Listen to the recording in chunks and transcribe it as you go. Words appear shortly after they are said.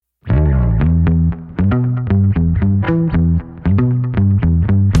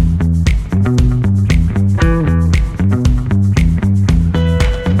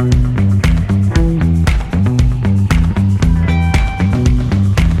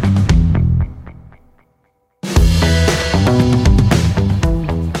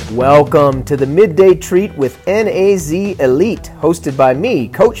Welcome to the Midday Treat with NAZ Elite, hosted by me,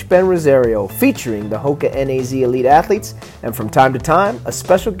 Coach Ben Rosario, featuring the Hoka NAZ Elite athletes, and from time to time, a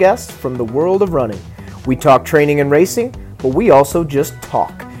special guest from the world of running. We talk training and racing, but we also just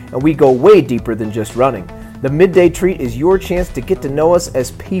talk, and we go way deeper than just running. The Midday Treat is your chance to get to know us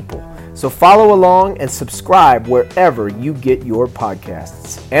as people, so follow along and subscribe wherever you get your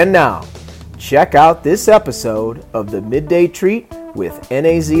podcasts. And now, check out this episode of the Midday Treat with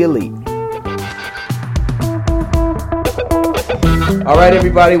NAZ Elite. All right,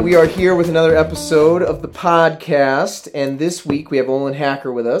 everybody, we are here with another episode of the podcast, and this week we have Olin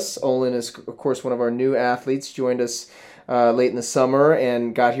Hacker with us. Olin is, of course, one of our new athletes, joined us late in the summer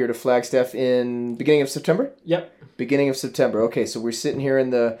and got here to Flagstaff in beginning of September? Yep. Beginning of September. Okay, so we're sitting here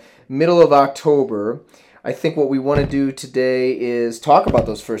in the middle of October. I think what we want to do today is talk about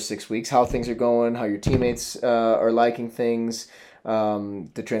those first 6 weeks, how things are going, how your teammates are liking things,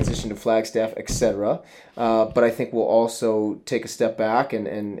 the transition to Flagstaff, etc. But I think we'll also take a step back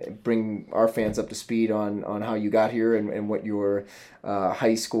and bring our fans up to speed on how you got here and what your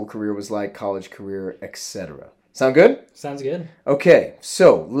high school career was like, college career, etc. Sound good? Sounds good. Okay,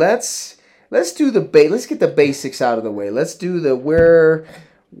 so let's do let's get the basics out of the way. Let's do the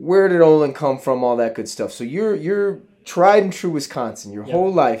where did Olin come from, all that good stuff. So you're tried and true Wisconsin, your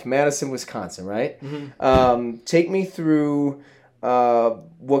whole life, Madison, Wisconsin, right? Mm-hmm. Take me through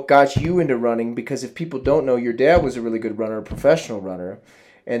what got you into running, because if people don't know, your dad was a really good runner, a professional runner,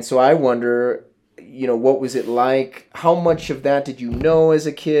 and so I wonder, what was it like? How much of that did you know as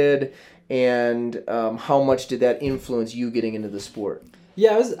a kid, and how much did that influence you getting into the sport?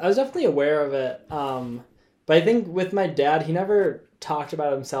 Yeah, I was definitely aware of it, but I think with my dad, he never talked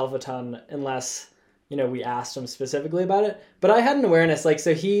about himself a ton unless we asked him specifically about it. But I had an awareness,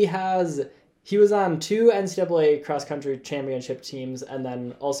 so he was on 2 NCAA cross-country championship teams and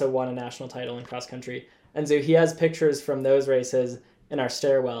then also won a national title in cross-country. And so he has pictures from those races in our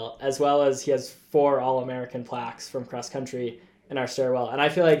stairwell, as well as he has 4 All-American plaques from cross-country in our stairwell. And I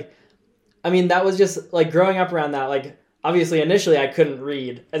feel that was just, growing up around that, obviously initially I couldn't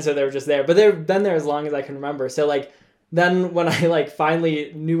read, and so they were just there. But they've been there as long as I can remember. So, then when I,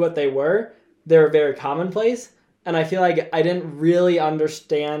 finally knew what they were very commonplace. And I feel like I didn't really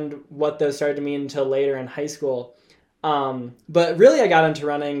understand what those started to mean until later in high school. But really I got into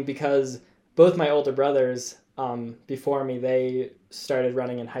running because both my older brothers before me, they started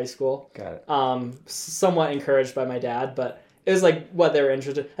running in high school. Got it. Somewhat encouraged by my dad, but it was what they were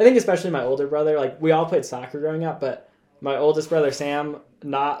interested in. I think especially my older brother, we all played soccer growing up, but my oldest brother, Sam,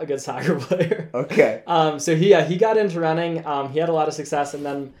 not a good soccer player. Okay. So he got into running. He had a lot of success, and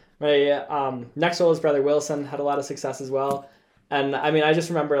then my next oldest brother, Wilson, had a lot of success as well. And I just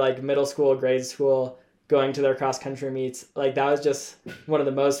remember middle school, grade school, going to their cross-country meets. That was just one of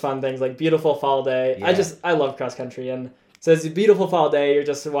the most fun things, beautiful fall day. Yeah. I love cross-country. And so it's a beautiful fall day. You're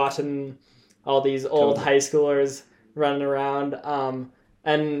just watching all these old high schoolers running around.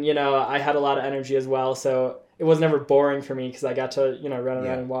 And, I had a lot of energy as well. So it was never boring for me because I got to, run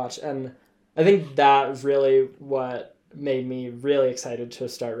around and watch. And I think that was really what made me really excited to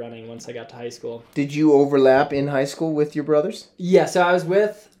start running once I got to high school. Did you overlap in high school with your brothers? Yeah, so I was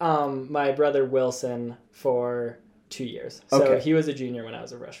with my brother Wilson for 2 years. So he was a junior when I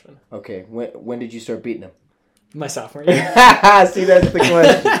was a freshman. Okay, when did you start beating him? My sophomore year. See, that's the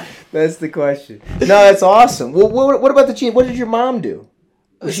question. That's the question. No, that's awesome. Well, what about the team? What did your mom do?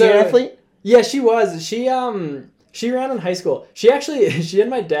 Was she an athlete? Yeah, she was. She ran in high school. She and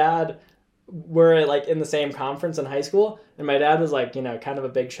my dad were in the same conference in high school, and my dad was kind of a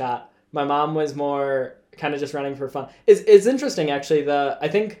big shot. My mom was more kind of just running for fun. It's interesting actually. I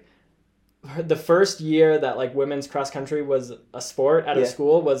think the first year that women's cross country was a sport at a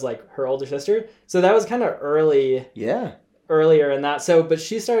school was her older sister. So that was kind of early. Yeah. Earlier in that. So, but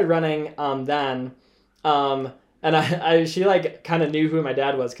she started running then, and she kind of knew who my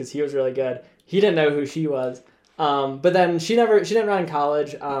dad was because he was really good. He didn't know who she was. But then she didn't run in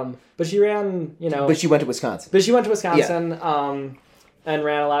college, but she ran, But she went to Wisconsin. And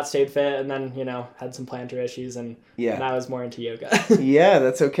ran a lot, stayed fit, and then, had some plantar issues, and I was more into yoga. Yeah,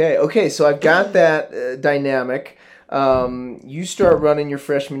 that's okay. Okay, so I've got that dynamic. You start running your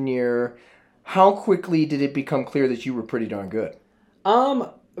freshman year. How quickly did it become clear that you were pretty darn good?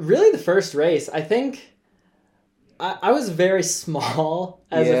 Really the first race, I think... I was very small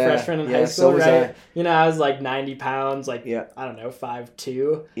as a freshman in high school, so right? I was 90 pounds, I don't know,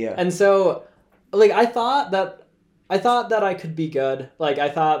 5'2". Yeah. And so, I thought that I could be good. I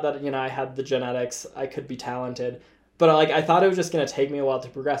thought that, I had the genetics, I could be talented. But, I thought it was just going to take me a while to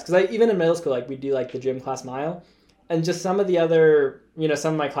progress. Because even in middle school, we do, the gym class mile. and just some of the other,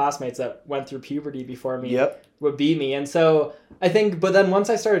 some of my classmates that went through puberty before me Yep. would beat me. And so I think, but then once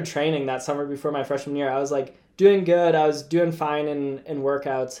I started training that summer before my freshman year, I was like doing good. I was doing fine in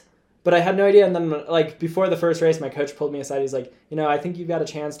workouts, but I had no idea. And then like before the first race, my coach pulled me aside. He's like, I think you've got a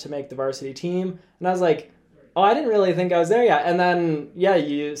chance to make the varsity team. And I was like, oh, I didn't really think I was there yet. And then, yeah,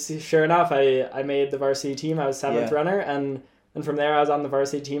 you see, sure enough, I made the varsity team. I was seventh runner. And from there, I was on the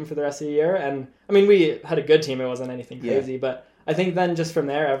varsity team for the rest of the year. And I mean, we had a good team. It wasn't anything crazy, but I think then just from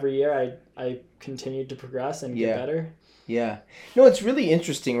there, every year, I continued to progress and get better. Yeah. No, it's really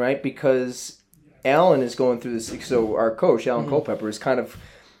interesting, right? Because Alan is going through this. So our coach, Alan Culpepper, is kind of,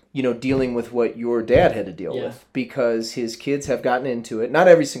 dealing with what your dad had to deal with, because his kids have gotten into it. Not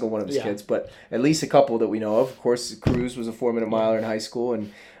every single one of his kids, but at least a couple that we know of. Of course, Cruz was a 4-minute miler in high school,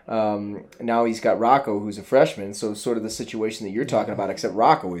 and now he's got Rocco, who's a freshman. So sort of the situation that you're talking about, except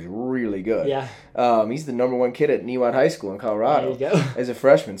Rocco is really good. Yeah. He's the number 1 kid at Niwot High School in Colorado there you go. as a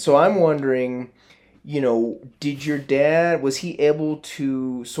freshman. So I'm wondering, did your dad, was he able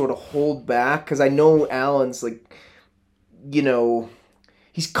to sort of hold back? Because I know Alan's like,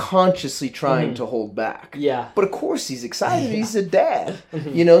 he's consciously trying to hold back. Yeah. But of course he's excited. He's a dad.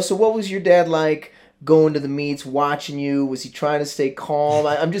 So what was your dad like going to the meets, watching you? Was he trying to stay calm?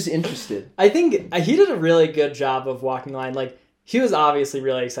 I'm just interested. I think he did a really good job of walking the line. Like, he was obviously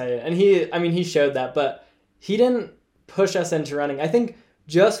really excited. And he showed that, but he didn't push us into running. I think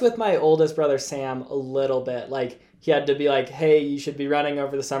just with my oldest brother, Sam, a little bit. Like, he had to be like, hey, you should be running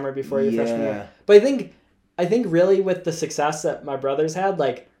over the summer before your freshman year. But I think really with the success that my brothers had,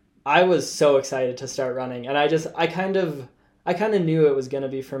 like, I was so excited to start running. And I kind of knew it was going to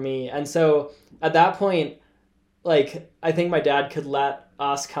be for me. And so at that point, like, I think my dad could let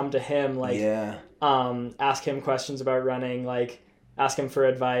us come to him, like, ask him questions about running, like, ask him for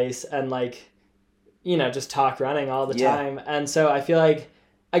advice, and, like, just talk running all the time. And so I feel like,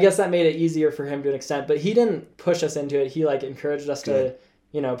 I guess that made it easier for him to an extent, but he didn't push us into it. He, like, encouraged us to,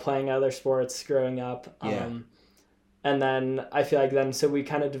 playing other sports growing up. And then I feel like so we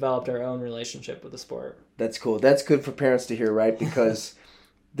kind of developed our own relationship with the sport. That's cool. That's good for parents to hear, right? Because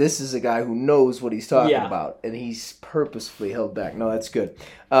this is a guy who knows what he's talking about, and he's purposefully held back. No, that's good.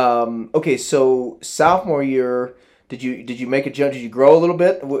 Okay, so sophomore year, did you make a jump? Did you grow a little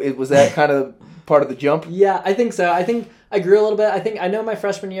bit? Was that kind of part of the jump? Yeah, I think so. I think I grew a little bit. I know my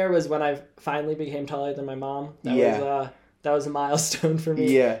freshman year was when I finally became taller than my mom. That was a milestone for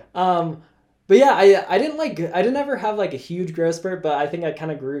me. Yeah. But yeah, I didn't ever have like a huge growth spurt, but I think I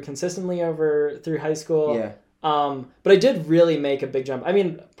kind of grew consistently through high school. Yeah. But I did really make a big jump. I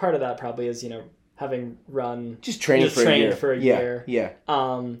mean, part of that probably is, having run just training for a year. Yeah.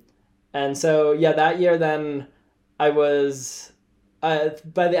 And so that year then I was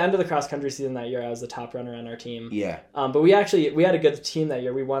by the end of the cross country season that year, I was the top runner on our team. Yeah. But we had a good team that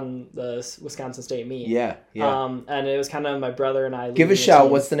year. We won the Wisconsin State meet. Yeah. And it was kind of my brother and I. Give a shout.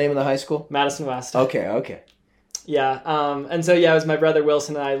 What's the name of the high school? Madison West. Okay. Yeah. And so it was my brother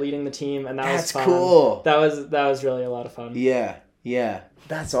Wilson and I leading the team, and that was fun. That's cool. That was really a lot of fun. Yeah.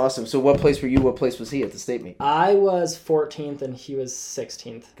 That's awesome. So what place were you? What place was he at the state meet? I was 14th and he was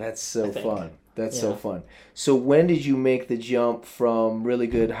 16th. That's so fun. So fun. So when did you make the jump from really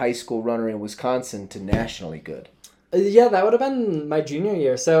good high school runner in Wisconsin to nationally good? Yeah, that would have been my junior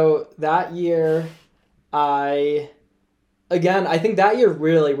year. So that year, I think that year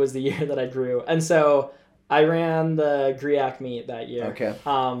really was the year that I grew. And so I ran the GRIAC meet that year. Okay.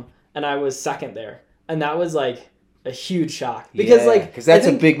 And I was second there. And that was like a huge shock. Because that's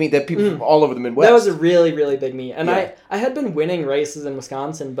a big meet that people from all over the Midwest. That was a really, really big meet. And I had been winning races in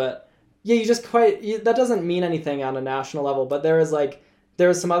Wisconsin, but that doesn't mean anything on a national level. But there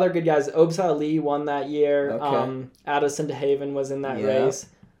was some other good guys. Obsa Ali won that year. Okay. Addison DeHaven was in that race.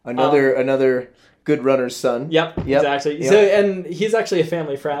 Another good runner's son. Yep. Exactly. Yep. So, and he's actually a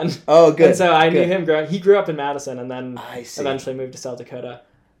family friend. Oh, good. And so I knew him growing. He grew up in Madison and then I see. Eventually moved to South Dakota.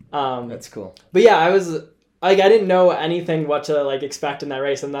 That's cool. But yeah, I was I didn't know anything what to expect in that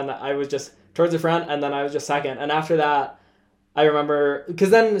race, and then I was just towards the front, and then I was just second. And after that, I remember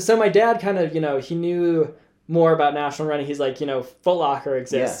so my dad kind of he knew more about national running. He's like, Foot Locker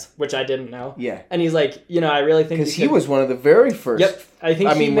exists, which I didn't know. Yeah. And he's like, I really think because he was one of the very first. Yep. I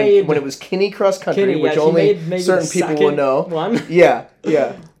think he made when it was Kinney Cross Country, which only certain people will know. One. Yeah.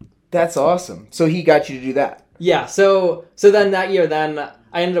 That's awesome. So he got you to do that. Yeah. So then that year,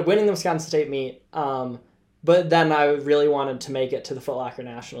 I ended up winning the Wisconsin State meet. But then I really wanted to make it to the Foot Locker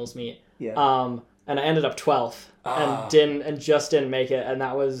Nationals meet. Yeah. And I ended up 12th and just didn't make it, and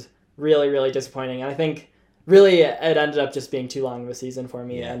that was really, really disappointing. And I think really it ended up just being too long of a season for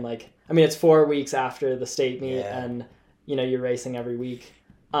me. Yeah. And like, I mean, it's 4 weeks after the state meet, Yeah. and you're racing every week.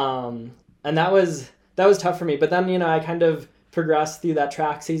 And that was tough for me. But then, I kind of progressed through that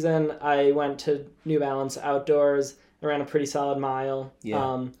track season. I went to New Balance Outdoors. I ran a pretty solid mile.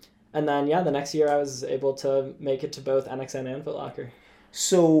 Yeah. And then, the next year I was able to make it to both NXN and Foot Locker.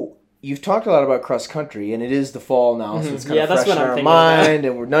 So you've talked a lot about cross country, and it is the fall now, so it's kind of that's fresh what in I'm our thinking mind,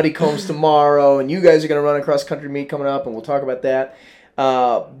 and we're Nutty Combs tomorrow, and you guys are going to run a cross country meet coming up, and we'll talk about that.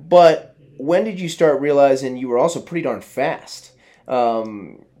 But when did you start realizing you were also pretty darn fast?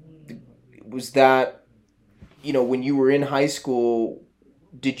 Was that, when you were in high school,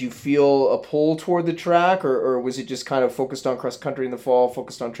 did you feel a pull toward the track, or was it just kind of focused on cross country in the fall,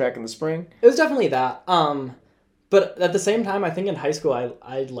 focused on track in the spring? It was definitely that. But at the same time, I think in high school,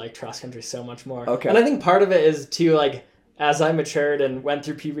 I liked cross country so much more. Okay. And I think part of it is too, like, as I matured and went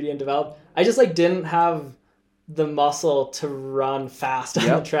through puberty and developed, I just like didn't have the muscle to run fast on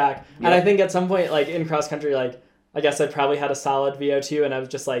the track. And I think at some point, like in cross country, like I guess I probably had a solid VO2 and I was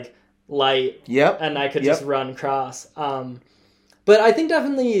just like light. And I could just run cross. But I think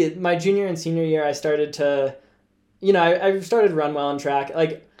definitely my junior and senior year, I started to, I started to run well on track.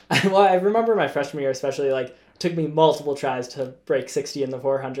 Like, I remember my freshman year especially, like, took me multiple tries to break 60 in the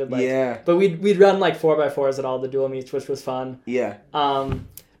 400. Like, but we'd run like 4x4s at all the dual meets, which was fun. But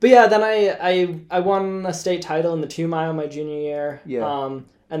then I won a state title in the 2 mile my junior year.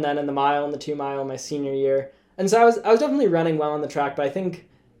 And then in the mile and the 2 mile my senior year. And so I was definitely running well on the track, but I think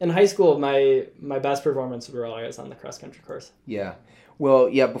in high school my best performance were always on the cross country course.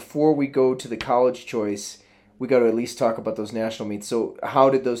 Well, before we go to the college choice, we got to at least talk about those national meets. So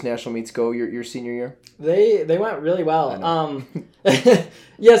how did those national meets go your senior year? They went really well.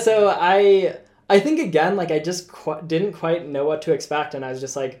 So I think again, like I just didn't quite know what to expect, and I was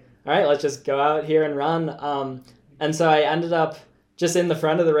just like, all right, let's just go out here and run. And so I ended up just in the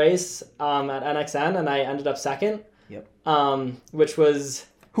front of the race at NXN, and I ended up second. Which was...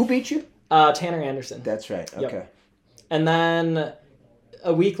 Who beat you? Tanner Anderson. That's right. Okay. And then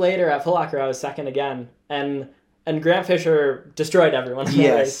a week later at Foot Locker, I was second again, and Grant Fisher destroyed everyone in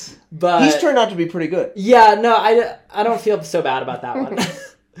that race. But he's turned out to be pretty good. Yeah, no, I don't feel so bad about that one.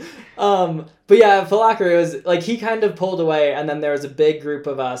 But at Foot Locker, it was like he kind of pulled away, and then there was a big group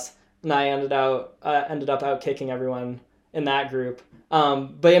of us, and I ended up out kicking everyone in that group.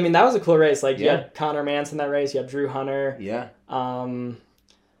 But I mean, that was a cool race. Like you had Connor Mance in that race, you had Drew Hunter.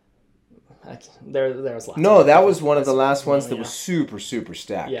 There was lots. No, that was one of the last ones that was super, super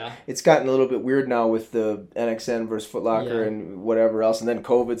stacked. Yeah. It's gotten a little bit weird now with the NXN versus Foot Locker and whatever else, and then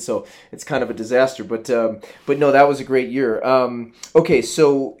COVID, so it's kind of a disaster. But no, that was a great year. Okay,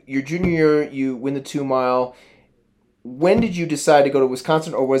 so your junior year, you win the 2 mile. When did you decide to go to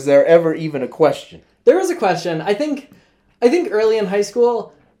Wisconsin, or was there ever even a question? There was a question. I think early in high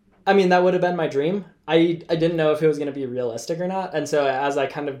school, I mean, that would have been my dream. I didn't know if it was going to be realistic or not. And so as I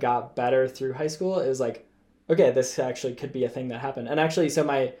kind of got better through high school, it was like, okay, this actually could be a thing that happened. And actually, so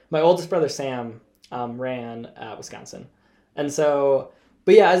my oldest brother, Sam, ran at Wisconsin. And so,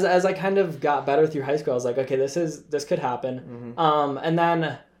 but as I kind of got better through high school, I was like, okay, this could happen. Mm-hmm. And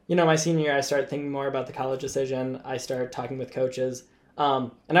then, my senior year, I started thinking more about the college decision. I started talking with coaches.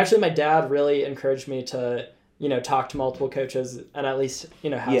 And actually, my dad really encouraged me to, talk to multiple coaches and at least,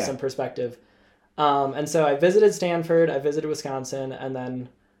 have some perspective. And so I visited Stanford, I visited Wisconsin, and then,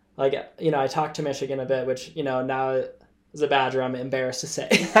 I talked to Michigan a bit, which, now as a Badger, I'm embarrassed to say.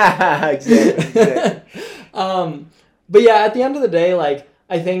 Exactly. But at the end of the day,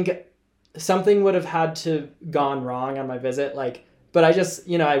 I think something would have had to gone wrong on my visit, but I just,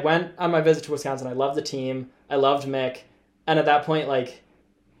 I went on my visit to Wisconsin, I loved the team, I loved Mick, and at that point,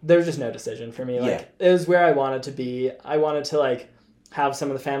 there was just no decision for me. It was where I wanted to be. I wanted to, have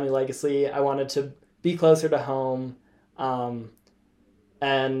some of the family legacy. I wanted to be closer to home. And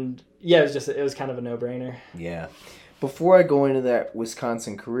it was kind of a no-brainer. Yeah. Before I go into that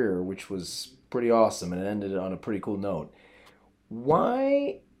Wisconsin career, which was pretty awesome and it ended on a pretty cool note,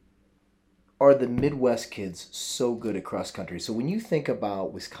 why are the Midwest kids so good at cross country? So when you think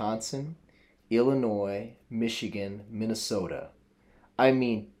about Wisconsin, Illinois, Michigan, Minnesota, I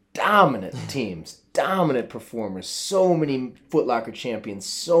mean, dominant teams, dominant performers, so many Foot Locker champions,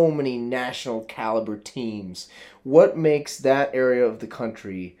 so many national caliber teams. What makes that area of the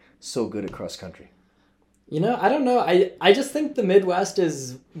country so good at cross country? I don't know. I just think the Midwest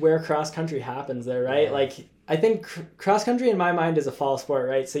is where cross country happens there, right? Yeah. I think cross country in my mind is a fall sport,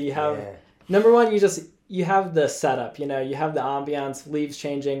 right? So you have, number one, you have the setup, you have the ambiance, leaves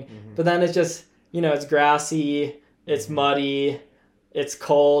changing, but then it's just, it's grassy, it's muddy. it's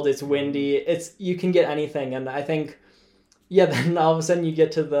cold, it's windy, you can get anything. And I think, yeah, then all of a sudden you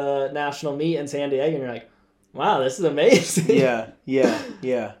get to the national meet in San Diego and you're like, wow, this is amazing.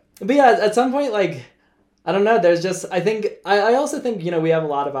 Yeah. But yeah, at some point, like, I don't know, there's just, I also think, we have a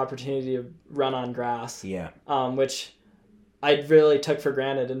lot of opportunity to run on grass. Yeah. Which I really took for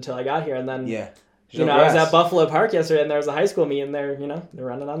granted until I got here. And then, I was at Buffalo Park yesterday and there was a high school meet and they're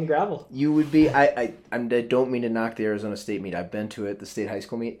running on the gravel. You would be, I don't mean to knock the Arizona State meet. I've been to it, the state high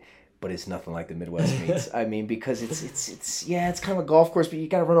school meet. But it's nothing like the Midwest meets. I mean, because it's kind of a golf course, but you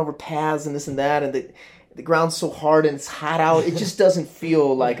got to run over paths and this and that, and the ground's so hard and it's hot out. It just doesn't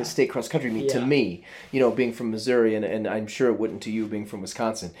feel like a state cross country meet to me. Being from Missouri, and I'm sure it wouldn't to you being from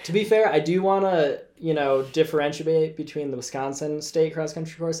Wisconsin. To be fair, I do want to differentiate between the Wisconsin state cross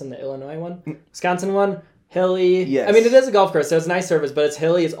country course and the Illinois one. Wisconsin one, hilly. Yes. I mean, it is a golf course, so it's nice surface, but it's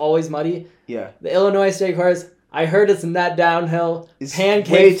hilly. It's always muddy. Yeah. The Illinois state course, I heard it's net downhill, it's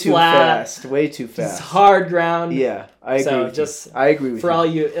pancake way too flat, fast, way too fast. It's hard ground. Yeah, I agree. I agree with you. For all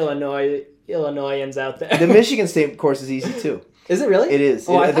you Illinoisans out there, the Michigan State course is easy too. Is it really? It is.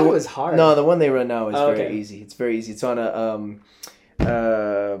 I thought it was hard. No, the one they run now is very easy. It's very easy. It's on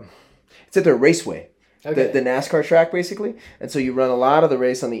it's at their raceway. Okay. The NASCAR track, basically. And so you run a lot of the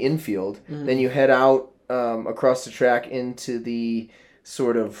race on the infield. Mm-hmm. Then you head out across the track into the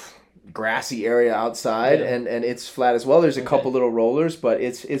sort of grassy area outside, and it's flat as well. There's a couple little rollers, but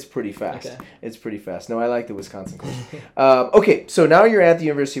it's pretty fast. Okay. It's pretty fast. No, I like the Wisconsin course. Okay, so now you're at the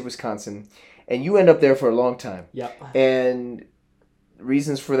University of Wisconsin, and you end up there for a long time. Yep. And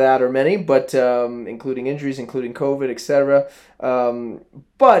reasons for that are many, but including injuries, including COVID, etc.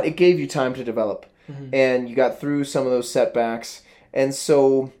 But it gave you time to develop, and you got through some of those setbacks. And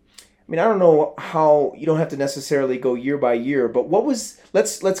so, I mean, I don't know how, you don't have to necessarily go year by year, but what was,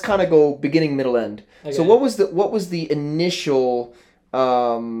 let's kind of go beginning, middle, end. Okay. So what was the initial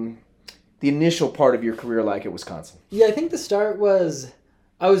part of your career like at Wisconsin? Yeah, I think the start was,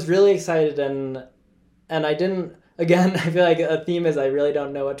 I was really excited and I didn't, again, I feel like a theme is I really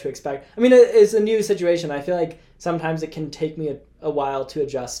don't know what to expect. I mean, it's a new situation. I feel like sometimes it can take me a while to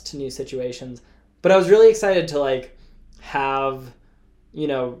adjust to new situations, but I was really excited to have,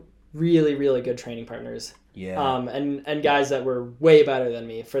 really, really good training partners. Yeah. And guys that were way better than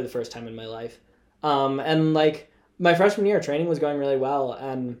me for the first time in my life. And my freshman year, training was going really well.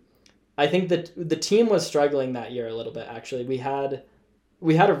 And I think that the team was struggling that year a little bit, actually. We had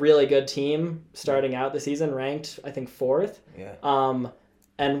a really good team starting out the season, ranked, I think, 4th. Yeah.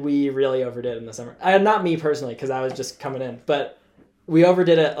 And we really overdid in the summer. Not me personally, because I was just coming in. But we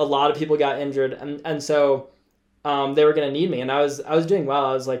overdid it. A lot of people got injured. And so they were going to need me. And I was doing well.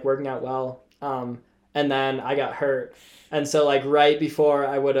 I was working out well. And then I got hurt. And so right before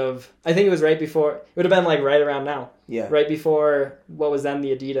it would have been right around now. Yeah. Right before what was then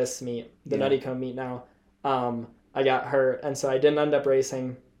the Adidas meet, the Nutty Cone meet now. I got hurt. And so I didn't end up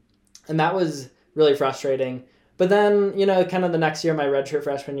racing. And that was really frustrating. But then, kind of the next year, my redshirt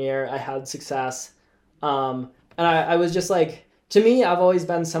freshman year, I had success. And I was just to me, I've always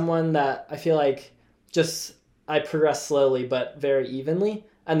been someone that I feel I progress slowly, but very evenly.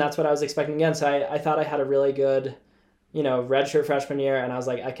 And that's what I was expecting again. So I thought I had a really good, redshirt freshman year. And I was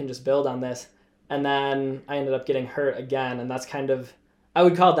I can just build on this. And then I ended up getting hurt again. And that's kind of, I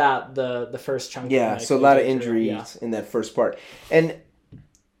would call that the first chunk. Yeah, so a lot of injuries in that first part. And,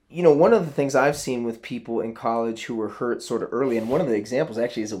 one of the things I've seen with people in college who were hurt sort of early, and one of the examples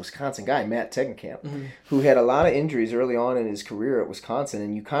actually is a Wisconsin guy, Matt Tegenkamp, who had a lot of injuries early on in his career at Wisconsin,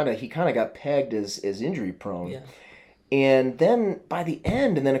 and he kind of got pegged as injury prone. Yeah. And then by the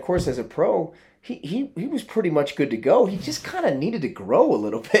end, and then of course as a pro, he was pretty much good to go. He just kind of needed to grow a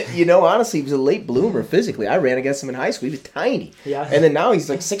little bit. Honestly, he was a late bloomer physically. I ran against him in high school. He was tiny. Yeah. And then now he's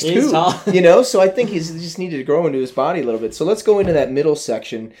 6'2". He's tall. So I think he's just needed to grow into his body a little bit. So let's go into that middle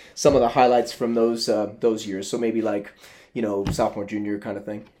section, some of the highlights from those years. So maybe sophomore, junior kind of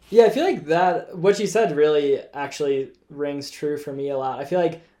thing. Yeah, I feel like that, what you said really actually rings true for me a lot. I feel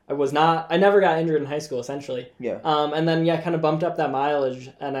like I never got injured in high school, essentially. Yeah. And then, kind of bumped up that mileage,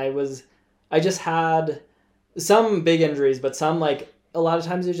 and I just had some big injuries, but some a lot of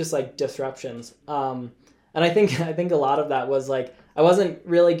times it was just disruptions. And I think a lot of that was I wasn't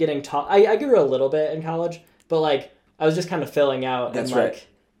really getting taught. I grew a little bit in college, but I was just kind of filling out. That's and, right.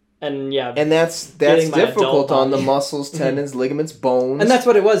 And yeah. And that's difficult on the muscles, tendons, ligaments, bones. And that's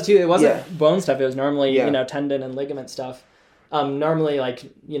what it was too. It wasn't bone stuff. It was normally tendon and ligament stuff. Normally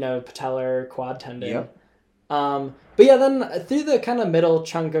patellar, quad tendon. Yep. But yeah, then through the kind of middle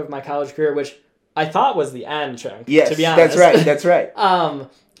chunk of my college career, which I thought was the end chunk, yes, to be honest. That's right.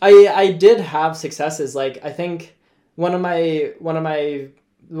 I did have successes. I think one of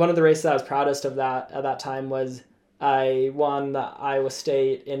the races I was proudest of that at that time was I won the Iowa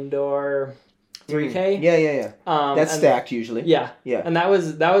State indoor 3K. Yeah. That's stacked usually. Yeah. Yeah. And that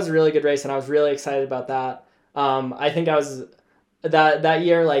was a really good race, and I was really excited about that. I think I was that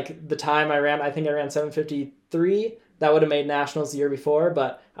year, like the time I ran 7:53. That would have made nationals the year before,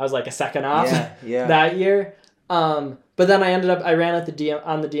 but I was like a second off that year. But then I ran at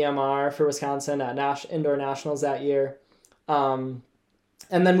on the DMR for Wisconsin at indoor nationals that year. And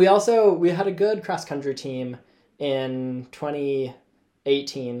then we had a good cross country team in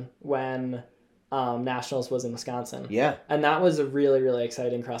 2018 when nationals was in Wisconsin. Yeah. And that was a really, really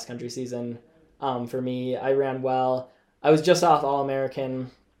exciting cross country season for me. I ran well. I was just off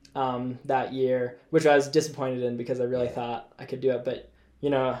All-American that year, which I was disappointed in because I really thought I could do it. But,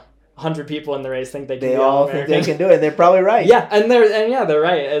 100 people in the race think they can do All-American. Think they can do it. They're probably right. Yeah, they're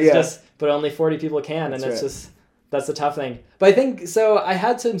right. It's just, but only 40 people can, and that's the tough thing. But I think, so I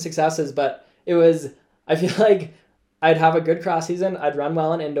had some successes, but I feel like I'd have a good cross season, I'd run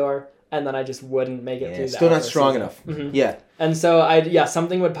well in indoor, and then I just wouldn't make it through that. Still not strong season. enough. Mm-hmm. Yeah. And so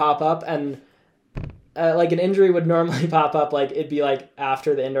something would pop up, and like an injury would normally pop up, like it'd be like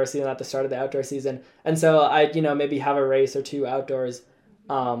after the indoor season, at the start of the outdoor season. And so I'd, maybe have a race or two outdoors,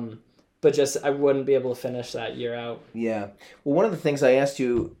 but just I wouldn't be able to finish that year out. Yeah. Well, one of the things I asked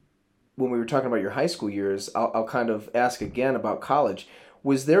you when we were talking about your high school years, I'll kind of ask again about college.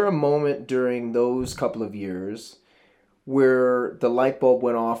 Was there a moment during those couple of years where the light bulb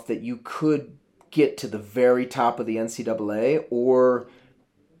went off that you could get to the very top of the NCAA, or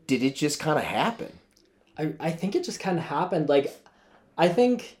did it just kind of happen? I think it just kind of happened. Like, I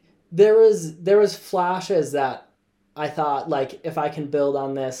think there was flashes that I thought, like, if I can build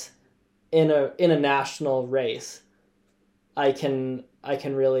on this in a national race, I can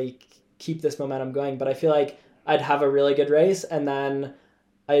really keep this momentum going. But I feel like I'd have a really good race, and then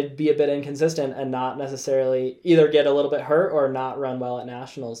I'd be a bit inconsistent and not necessarily either get a little bit hurt or not run well at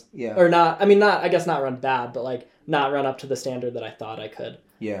nationals. Yeah. Or not run bad, but like not run up to the standard that I thought I could.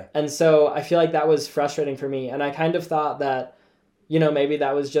 Yeah. And so I feel like that was frustrating for me. And I kind of thought that, maybe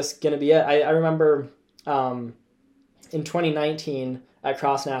that was just going to be it. I remember in 2019 at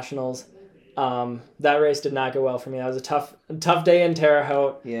Cross Nationals, that race did not go well for me. That was a tough day in Terre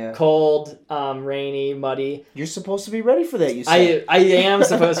Haute. Yeah. Cold, rainy, muddy. You're supposed to be ready for that, you said. I am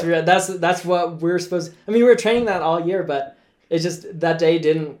supposed to be ready. That's what we're supposed to. I mean, we were training that all year, but it just, that day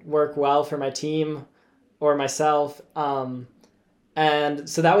didn't work well for my team or myself. And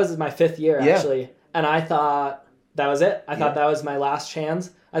so that was my 5th year, actually. And I thought that was it. I thought that was my last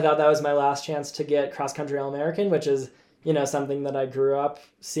chance. I thought that was my last chance to get cross-country All-American, which is, something that I grew up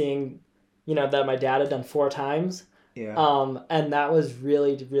seeing, that my dad had done 4 times. Yeah. And that was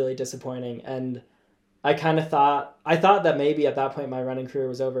really, really disappointing. And I thought that maybe at that point my running career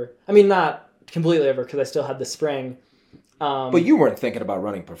was over. I mean, not completely over, because I still had the spring. But you weren't thinking about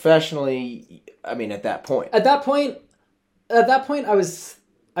running professionally, I mean, at that point. At that point,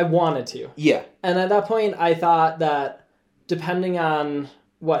 I wanted to. Yeah. And at that point, I thought that depending on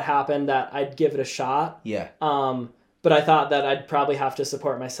what happened, that I'd give it a shot. Yeah. But I thought that I'd probably have to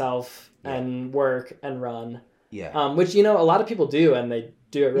support myself and work and run. Yeah. Which, a lot of people do, and they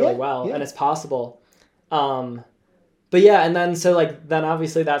do it really well, and it's possible. But yeah, and then, so then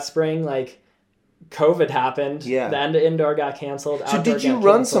obviously that spring, COVID happened. Yeah. The end of indoor got canceled. So did you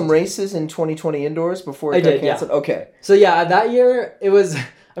run some races in 2020 indoors before it got canceled? Yeah. Okay. So yeah, that year it was.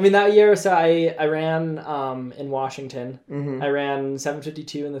 So I ran in Washington. Mm-hmm. I ran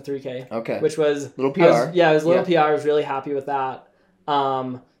 7:52 in the 3K. Okay. Which was little PR. It was a little PR. I was really happy with that.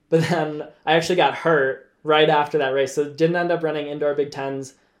 But then I actually got hurt right after that race, so didn't end up running indoor Big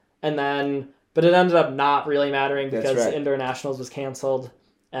Tens, but it ended up not really mattering because indoor nationals was canceled.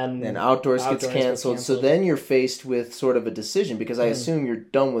 And outdoors gets canceled. So then you're faced with sort of a decision, because I assume you're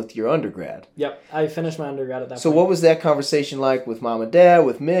done with your undergrad. Yep. I finished my undergrad at that point. So what was that conversation like with mom and dad,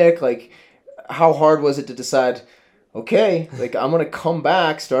 with Mick? Like, how hard was it to decide, okay, I'm going to come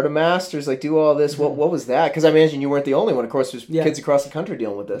back, start a master's, do all this? What was that? Because I imagine you weren't the only one. Of course, there's kids across the country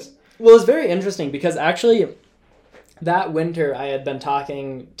dealing with this. Well, it's very interesting because actually that winter I had been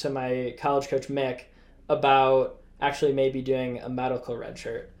talking to my college coach, Mick, about actually maybe doing a medical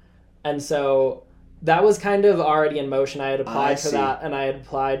redshirt. And so that was kind of already in motion. I had applied for that, and I had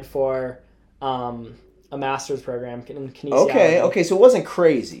applied for a master's program in kinesiology. Okay, so it wasn't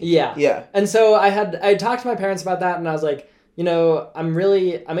crazy. Yeah. And so I had talked to my parents about that, and I was like,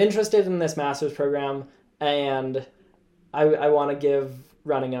 I'm interested in this master's program, and I want to give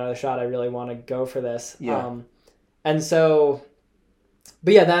running another shot. I really want to go for this. Yeah. And so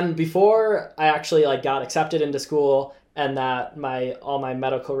But yeah, then before I actually like got accepted into school and that all my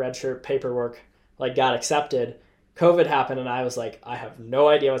medical redshirt paperwork like got accepted, COVID happened and I was like, I have no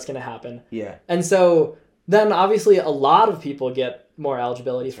idea what's going to happen. Yeah. And so then obviously a lot of people get more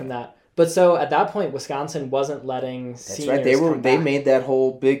eligibility from that. But so at that point, Wisconsin wasn't letting seniors They made that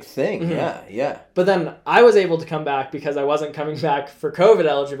whole big thing. Mm-hmm. Yeah. But then I was able to come back because I wasn't coming back for COVID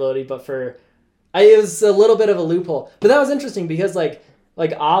eligibility, but it was a little bit of a loophole. But that was interesting because like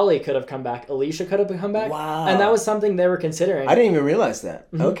Ollie could have come back, Alicia could have come back. Wow. And that was something they were considering. I didn't even realize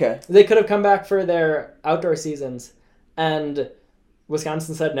that. Mm-hmm. Okay. They could have come back for their outdoor seasons, and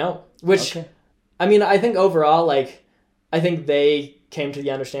Wisconsin said no. Which, okay. I mean, I think overall, like, I think they came to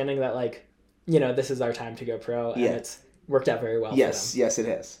the understanding that, like, you know, this is our time to go pro, and it's worked out very well for them. Yes, it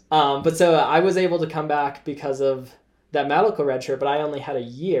has. But so I was able to come back because of that medical redshirt, but I only had a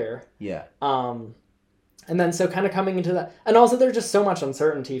year. Yeah. And then so kind of coming into that, and also there's just so much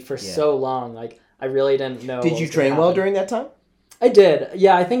uncertainty for so long. Like, I really didn't know. Did you train well during that time? I did.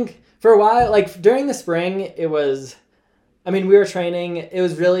 Yeah, I think for a while, like during the spring, we were training. It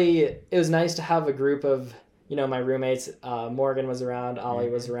was nice to have a group of, you know, my roommates. Morgan was around, Ollie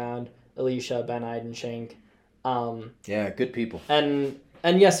was around, Alicia, Ben Eidenshank. Yeah, good people. And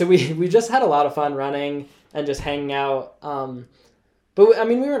yeah, so we just had a lot of fun running and just hanging out. But I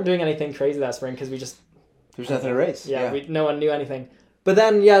mean, we weren't doing anything crazy that spring because we just... There's nothing to race. Yeah, no one knew anything. But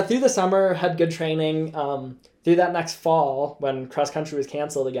then, yeah, through the summer, had good training. Through that next fall, when cross country was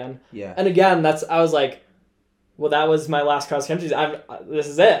canceled again. Yeah. And again, I was like, well, that was my last cross country. This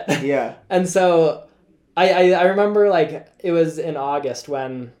is it. Yeah. And so I remember, like, it was in August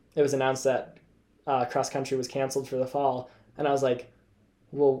when it was announced that cross country was canceled for the fall. And I was like,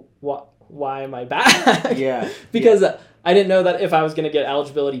 well, why am I back? Yeah. Because I didn't know that if I was going to get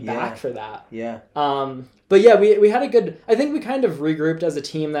eligibility back for that. Yeah. But yeah, we had a good... I think we kind of regrouped as a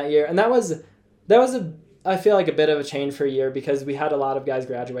team that year. And that was I feel like a bit of a change for a year because we had a lot of guys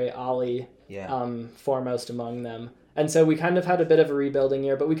graduate, Ollie foremost among them. And so we kind of had a bit of a rebuilding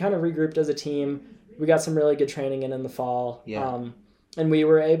year, but we kind of regrouped as a team. We got some really good training in the fall. Yeah. And we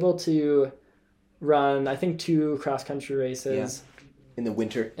were able to run, I think, 2 cross-country races. Yeah. In the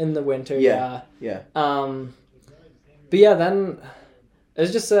winter, yeah. But yeah, then it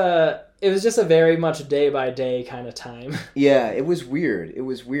was just a very much day-by-day kind of time. Yeah, it was weird.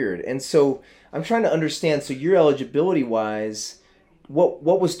 And so I'm trying to understand, so your eligibility-wise, what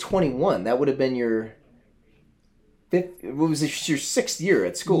was 21? That would have been your fifth, what was it, your 6th year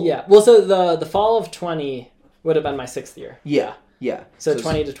at school? Yeah, well, so the fall of 20 would have been my 6th year. Yeah. So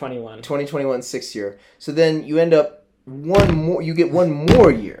 20 to 21. 2021, 6th year. So then you end up you get one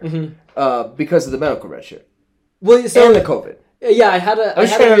more year because of the medical redshirt. Well, so, and the COVID. Yeah, I had a... I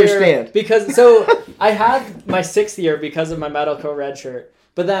was trying to understand. Because, so I had my 6th year because of my medical redshirt.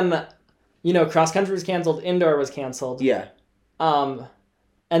 But then, you know, cross country was canceled, indoor was canceled. Yeah. And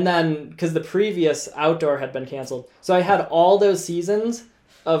then, because the previous outdoor had been canceled. So I had all those seasons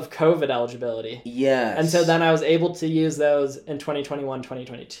of COVID eligibility. Yes. And so then I was able to use those in 2021,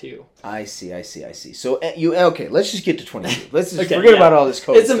 2022. I see. So okay, let's just get to 22. Let's just forget about all this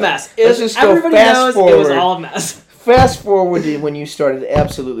COVID It's a mess. Stuff. Let's just go everybody fast knows forward. It was all a mess. Fast forward to when you started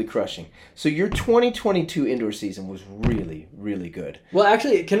absolutely crushing. So your 2022 indoor season was really, really good. Well,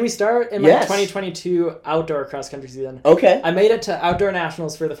 actually, can we start in my 2022 outdoor cross-country season? Okay. I made it to outdoor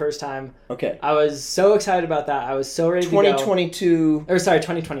nationals for the first time. Okay. I was so excited about that. I was so ready to go. 2021.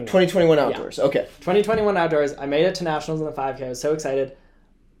 2021 outdoors. Yeah. Okay. 2021 outdoors. I made it to nationals in the 5K. I was so excited.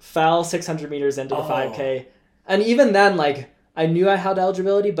 Fell 600 meters into the 5K. And even then, like, I knew I had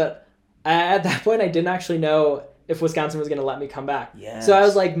eligibility, but at that point, I didn't actually know if Wisconsin was going to let me come back. Yes. So I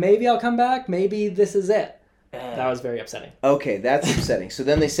was like, maybe I'll come back. Maybe this is it. That was very upsetting. Okay, that's upsetting. So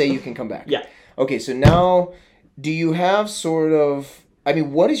then they say you can come back. Yeah. Okay, so now, do you have sort of... I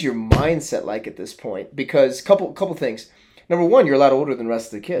mean, what is your mindset like at this point? Because couple things. Number one, you're a lot older than the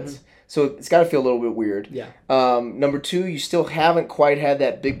rest of the kids. Mm-hmm. So it's got to feel a little bit weird. Yeah. Number two, you still haven't quite had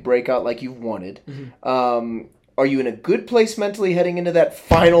that big breakout like you've wanted. Mm-hmm. Are you in a good place mentally heading into that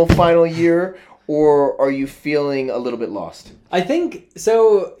final year? Or are you feeling a little bit lost? I think,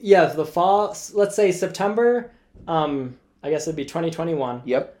 so, yeah, the fall, let's say September, I guess it'd be 2021.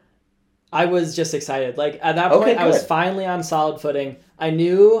 Yep. I was just excited. Like, at that point, I was finally on solid footing. I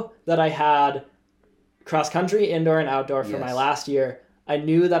knew that I had cross-country, indoor, and outdoor for my last year. I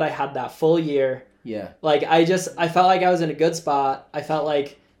knew that I had that full year. Yeah. Like, I felt like I was in a good spot. I felt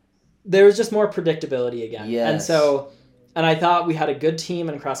like there was just more predictability again. Yes. And I thought we had a good team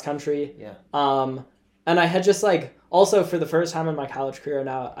in cross country. Yeah. And I had just like, also for the first time in my college career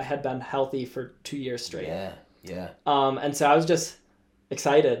now, I had been healthy for 2 years straight. Yeah. And so I was just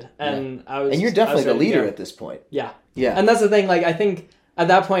excited, and I was. And you're definitely the ready to leader go. at this point. Yeah. Yeah. And that's the thing. Like, I think at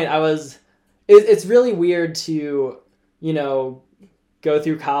that point I was. It's really weird to, go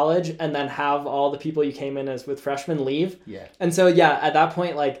through college and then have all the people you came in as with freshmen leave. Yeah. And so at that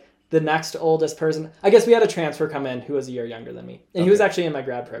point, like, the next oldest person, I guess we had a transfer come in who was a year younger than me, and he was actually in my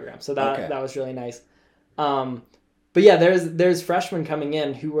grad program, so that was really nice. But yeah, there's freshmen coming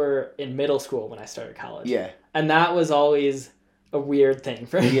in who were in middle school when I started college. Yeah. And that was always a weird thing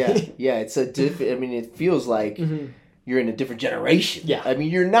for me. Yeah. It's it feels like you're in a different generation. Yeah. I mean,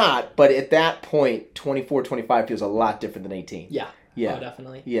 you're not, but at that point, 24, 25 feels a lot different than 18. Yeah. Yeah. Oh,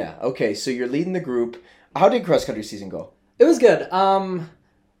 definitely. Yeah. Okay, so you're leading the group. How did cross country season go? It was good.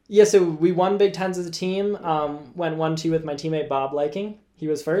 Yeah, so we won Big Tens as a team. Went 1-2 with my teammate Bob Liking. He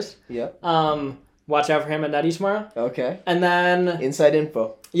was first. Yep. Watch out for him at Nutty tomorrow. Okay. And then... Inside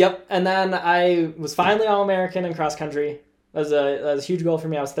info. Yep. And then I was finally All-American in cross country. That was a huge goal for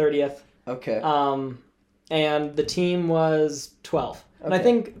me. I was 30th. Okay. And the team was 12. Okay. And I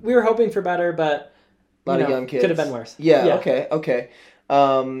think we were hoping for better, but... A lot of young kids. Could have been worse. Yeah. Okay.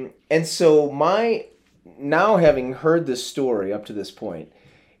 And so now having heard this story up to this point,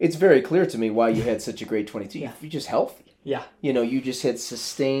 it's very clear to me why you had such a great 22. Yeah. You're just healthy. Yeah. You just had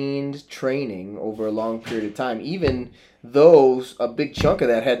sustained training over a long period of time. Even though a big chunk of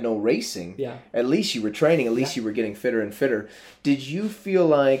that had no racing, at least you were training, at least you were getting fitter and fitter. Did you feel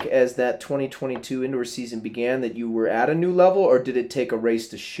like as that 2022 indoor season began that you were at a new level, or did it take a race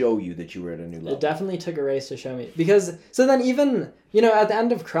to show you that you were at a new level? It definitely took a race to show me. Because, so then even, at the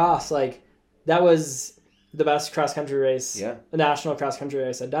end of cross, like, that was the best cross-country race, the national cross-country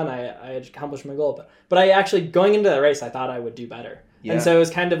race I'd done. I had accomplished my goal. But I actually, going into the race, I thought I would do better. Yeah. And so it was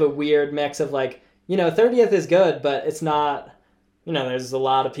kind of a weird mix of, like, 30th is good, but it's not, there's a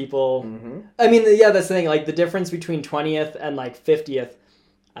lot of people. Mm-hmm. I mean, that's the thing. Like, the difference between 20th and, like, 50th,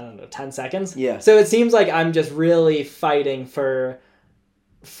 I don't know, 10 seconds? Yeah. So it seems like I'm just really fighting for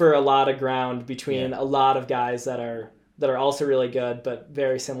a lot of ground between a lot of guys that are also really good, but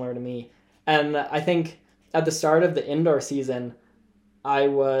very similar to me. And I think at the start of the indoor season,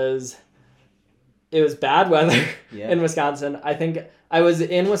 it was bad weather in Wisconsin. I think I was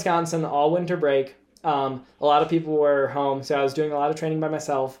in Wisconsin all winter break. A lot of people were home, so I was doing a lot of training by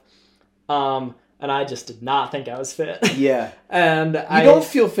myself. And I just did not think I was fit. Yeah. And you don't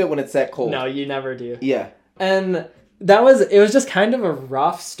feel fit when it's that cold. No, you never do. Yeah. And it was just kind of a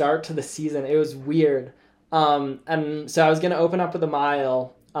rough start to the season. It was weird. And so I was going to open up with a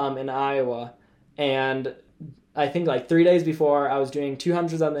mile in Iowa, and I think like 3 days before I was doing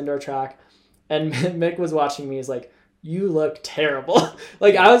 200s on the indoor track, and Mick was watching me. He's like, "You look terrible."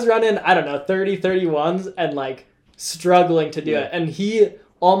 Like, I was running, I don't know, 31s and like struggling to do it. And he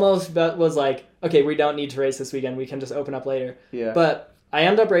almost was like, "Okay, we don't need to race this weekend. We can just open up later." Yeah. But I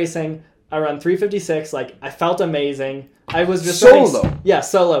ended up racing. I run 3:56. Like, I felt amazing. I was just solo.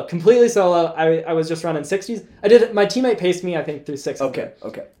 Solo, completely solo. I was just running 60s. My teammate paced me, I think, through 60s.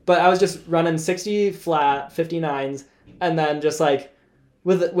 Okay. But I was just running 60 flat, 59s, and then just like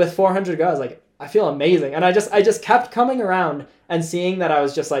with 400 to go, I was like, I feel amazing. And I just kept coming around and seeing that I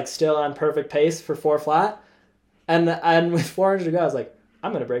was just like still on perfect pace for 4 flat, and with 400 to go, I was like,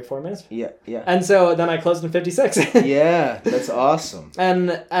 I'm gonna break 4 minutes. Yeah. And so then I closed in 56. Yeah, that's awesome.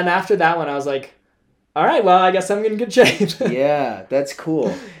 And after that one, I was like, all right, well, I guess I'm in good shape. Yeah, that's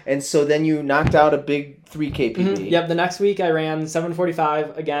cool. And so then you knocked out a big 3K PB. Mm-hmm. Yep, the next week I ran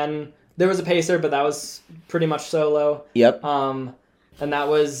 7:45. Again, there was a pacer, but that was pretty much solo. Yep. And that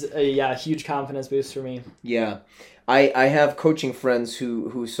was a huge confidence boost for me. Yeah. I have coaching friends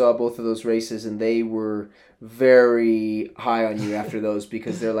who saw both of those races, and they were very high on you after those,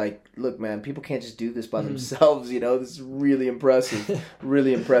 because they're like, look, man, people can't just do this by themselves, this is really impressive.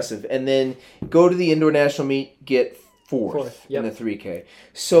 Really impressive. And then go to the indoor national meet, get fourth in the 3K.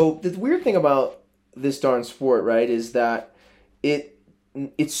 So the weird thing about this darn sport, right, is that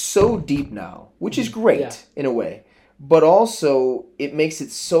it's so deep now, which is great in a way, but also it makes it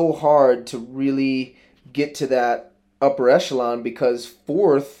so hard to really get to that upper echelon, because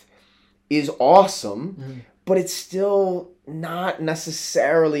fourth is awesome, but it's still not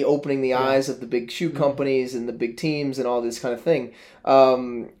necessarily opening the eyes of the big shoe companies and the big teams and all this kind of thing.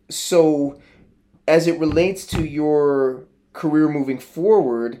 So as it relates to your career moving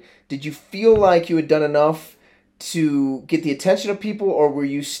forward, did you feel like you had done enough to get the attention of people, or were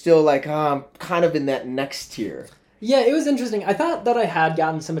you still like, I'm kind of in that next tier? Yeah, it was interesting. I thought that I had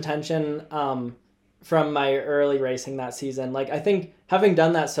gotten some attention from my early racing that season. Like, I think having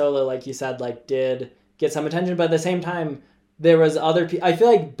done that solo, like you said, like, did get some attention, but at the same time, there was other people. I feel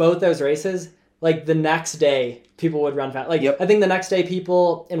like both those races, like the next day people would run fast. Like Yep. I think the next day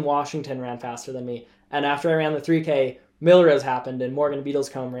people in Washington ran faster than me. And after I ran the 3K, Millrose happened and Morgan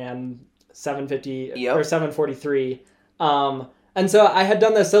Beadlescombe ran 7:50 Yep. or 7:43. And so I had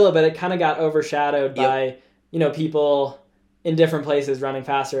done the Scylla, but it kind of got overshadowed by, people in different places running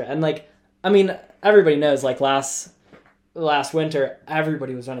faster. And like, I mean, everybody knows like last winter,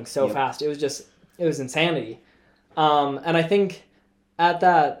 everybody was running so fast. It was insanity. And I think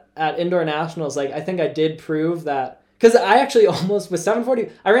at Indoor Nationals, like I think I did prove that, because I actually almost with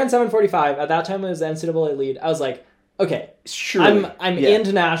 7:40, I ran 7:45. At that time it was the NCAA lead. I was like, okay, Sure. I'm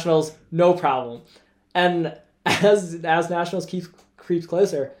into nationals, no problem. And as nationals creeps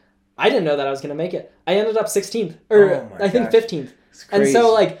closer, I didn't know that I was going to make it. I ended up 16th, or I think 15th. And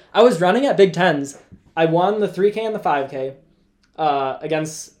so like I was running at Big Tens. I won the 3K and the 5K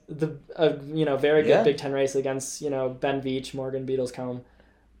against the very good Big Ten race against Ben Veach, Morgan Beadlescombe.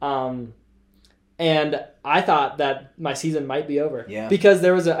 And I thought that my season might be over. Yeah. Because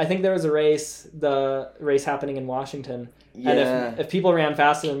I think there was a race, the race happening in Washington. Yeah. And if people ran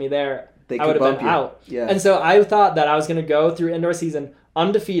faster than me there, I would have been out. Yeah. And so I thought that I was going to go through indoor season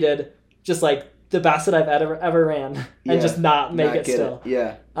undefeated, just like the best that I've ever ran, and just not make it still.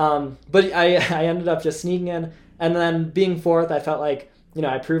 Yeah. But I ended up just sneaking in, and then being fourth, I felt like,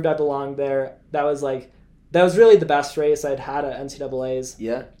 I proved I belonged there. That was really the best race I'd had at NCAAs.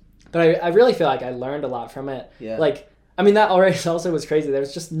 Yeah. But I really feel like I learned a lot from it. Yeah. Like, I mean, that race also was crazy. There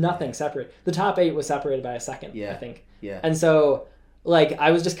was just nothing separate. The top 8 was separated by a second, I think. Yeah. And so, like,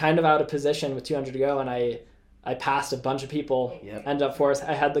 I was just kind of out of position with 200 to go, and I passed a bunch of people, ended up fourth.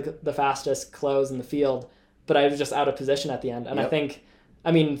 I had the fastest close in the field, but I was just out of position at the end. And I think,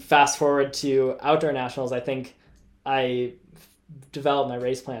 fast forward to Outdoor Nationals, I think I developed my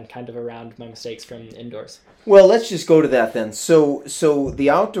race plan kind of around my mistakes from indoors. Well, let's just go to that then. So the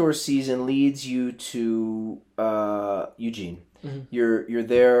outdoor season leads you to Eugene. Mm-hmm. You're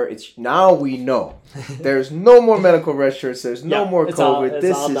there. It's now we know there's no more medical red shirts. There's no more COVID.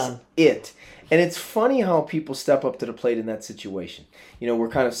 This is done. It. And it's funny how people step up to the plate in that situation. We're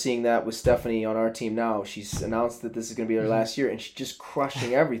kind of seeing that with Stephanie on our team now. She's announced that this is going to be her last year, and she's just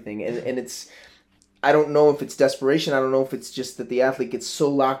crushing everything. And it's, I don't know if it's desperation. I don't know if it's just that the athlete gets so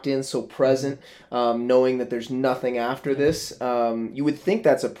locked in, so present, knowing that there's nothing after this. You would think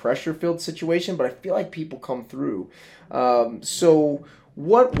that's a pressure-filled situation, but I feel like people come through. So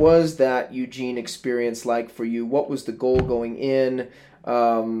what was that Eugene experience like for you? What was the goal going in?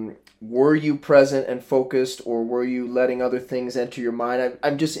 Were you present and focused, or were you letting other things enter your mind?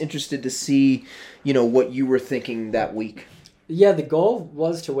 I'm just interested to see, what you were thinking that week. Yeah, the goal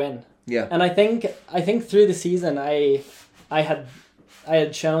was to win. Yeah. And I think through the season I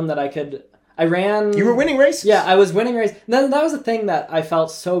had shown that I ran. You were winning races. Yeah, I was winning races. That was the thing that I felt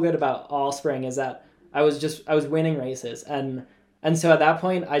so good about all spring, is that I was winning races. And so at that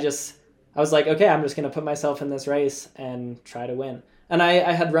point I was like, okay, I'm just going to put myself in this race and try to win. And I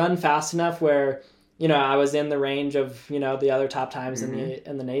had run fast enough where, I was in the range of, the other top times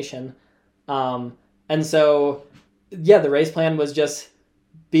in the nation. And so, the race plan was just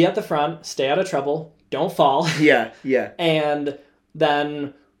be at the front, stay out of trouble, don't fall. Yeah. And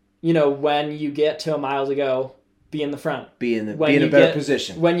then, when you get to a mile to go, be in the front. Be in a better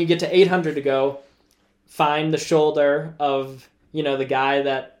position. When you get to 800 to go, find the shoulder of, the guy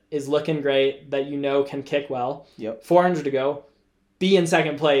that is looking great, that can kick well. Yep. 400 to go, be in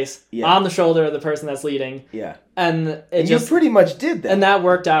second place on the shoulder of the person that's leading. Yeah. And you pretty much did that. And that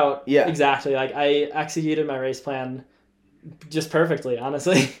worked out exactly. Like, I executed my race plan just perfectly,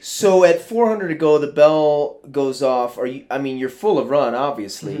 honestly. So at 400 to go, the bell goes off. You're full of run,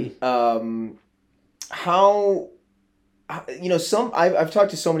 obviously. Mm-hmm. I've talked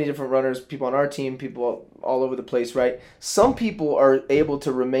to so many different runners, people on our team, people all over the place, right? Some people are able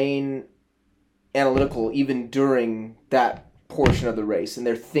to remain analytical even during that portion of the race, and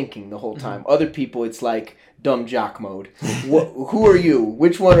they're thinking the whole time. Other people, it's like dumb jock mode. Who are you?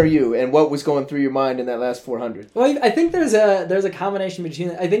 Which one are you? And what was going through your mind in that last 400? Well, I think there's a combination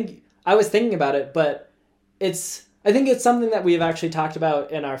between. I think I was thinking about it, but I think it's something that we've actually talked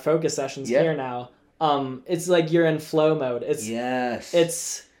about in our focus sessions here now. It's like you're in flow mode. It's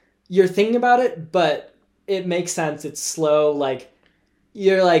you're thinking about it, but it makes sense. It's slow. Like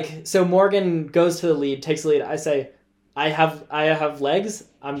you're like, so Morgan goes to the lead, takes the lead. I say, I have legs.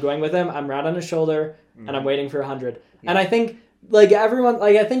 I'm going with him. I'm right on his shoulder, and I'm waiting for 100. Yeah. And I think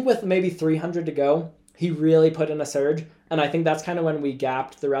I think with maybe 300 to go, he really put in a surge, and I think that's kind of when we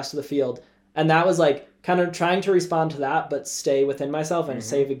gapped the rest of the field. And that was like kind of trying to respond to that, but stay within myself and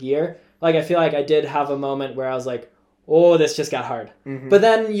save a gear. Like I feel like I did have a moment where I was like, oh, this just got hard. Mm-hmm. But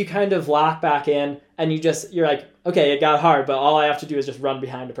then you kind of lock back in and you're like, okay, it got hard, but all I have to do is just run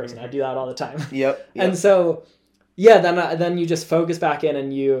behind a person. I do that all the time. Yep. And so, yeah, then you just focus back in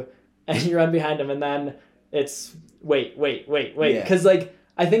and you run behind them, and then it's wait. Yeah. Because, like,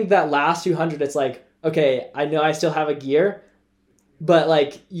 I think that last 200, it's like, okay, I know I still have a gear, but,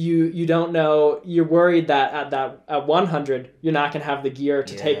 like, you don't know, you're worried that at 100, you're not going to have the gear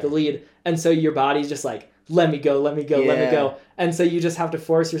to take the lead. And so your body's just like, let me go. And so you just have to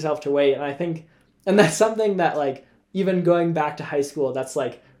force yourself to wait. And I think, and that's something that, like, even going back to high school, that's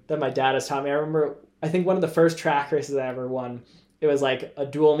like, that my dad has taught me. I remember, I think one of the first track races I ever won, it was like a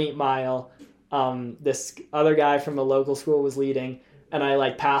dual meet mile. This other guy from a local school was leading, and I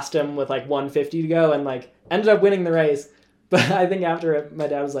like passed him with like 150 to go and like ended up winning the race. But I think after it, my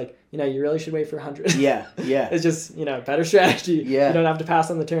dad was like, you really should wait for 100. Yeah. It's just, better strategy. Yeah. You don't have to pass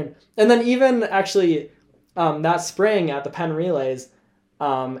on the turn. And then even actually that spring at the Penn Relays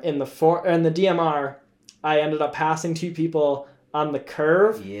in the DMR, I ended up passing 2 people on the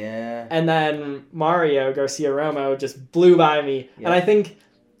curve. Yeah. And then Mario Garcia-Romo just blew by me. Yeah. And I think,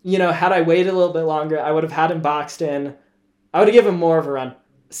 had I waited a little bit longer, I would have had him boxed in. I would have given him more of a run.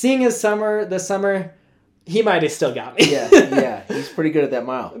 Seeing this summer, he might have still got me. Yeah. He's pretty good at that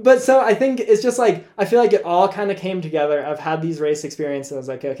mile. But so I think it's just like, I feel like it all kind of came together. I've had these race experiences. I was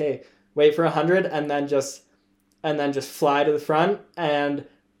like, okay, wait for 100 and then just fly to the front. And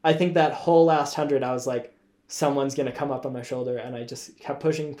I think that whole last 100, I was like, someone's going to come up on my shoulder. And I just kept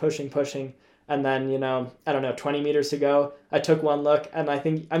pushing. And then, I don't know, 20 meters to go. I took one look,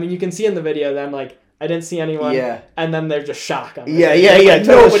 and you can see in the video then, like, I didn't see anyone. Yeah. And then they're just shocked. Yeah. Like,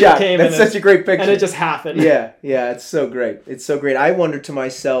 Total shock. That's such a great picture. And it just happened. Yeah. It's so great. I wonder to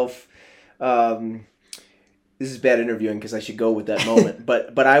myself, this is bad interviewing because I should go with that moment,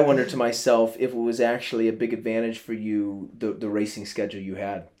 but I wonder to myself if it was actually a big advantage for you, the racing schedule you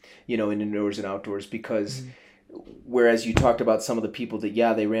had, in indoors and outdoors, because whereas you talked about some of the people that,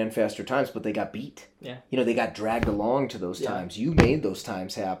 they ran faster times, but they got beat. Yeah. They got dragged along to those times. You made those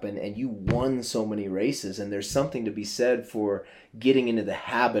times happen, and you won so many races, and there's something to be said for getting into the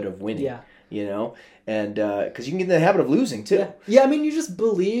habit of winning. Yeah. And because you can get in the habit of losing, too. Yeah, you just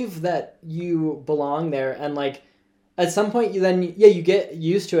believe that you belong there, and, like, at some point, you get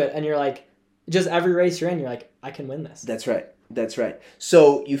used to it, and you're like, just every race you're in, you're like, I can win this. That's right.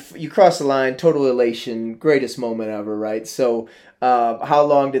 So you cross the line, total elation, greatest moment ever, right? So how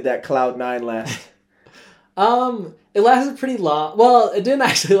long did that Cloud 9 last? It lasted pretty long. Well, it didn't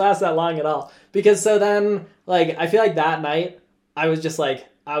actually last that long at all, because so then, like, I feel like that night I was just like,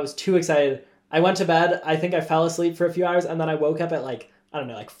 I was too excited. I went to bed. I think I fell asleep for a few hours, and then I woke up at like, I don't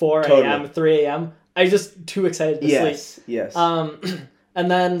know, like 4 a.m., 3 a.m. I was just too excited to sleep. Yes.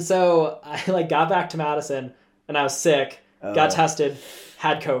 And then so I like got back to Madison, and I was sick. Got tested,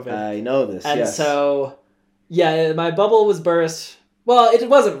 had COVID. I know this, and so, my bubble was burst. Well, it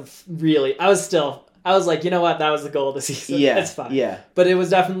wasn't really. I was like, you know what? That was the goal of the season. Yeah, it's fine. Yeah. But it was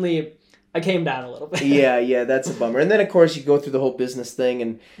definitely, I came down a little bit. Yeah, that's a bummer. And then, of course, you go through the whole business thing,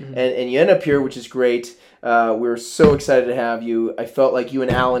 and you end up here, which is great. We're so excited to have you. I felt like you and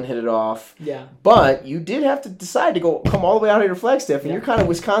Alan hit it off. Yeah. But you did have to decide to come all the way out here to Flagstaff, and you're kind of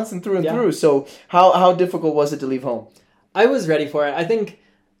Wisconsin through and through. So how difficult was it to leave home? I was ready for it. I think,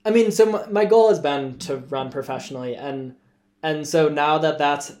 so my goal has been to run professionally, and so now that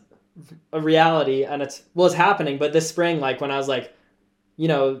that's a reality, and it's happening, but this spring, like, when I was like,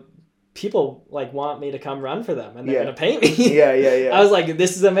 people, like, want me to come run for them, and they're going to pay me. Yeah. I was like,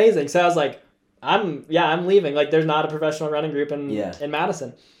 this is amazing. So I was like, I'm leaving. Like, there's not a professional running group in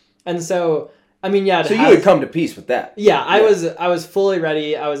Madison. And so, so you had come to peace with that. Yeah, I was fully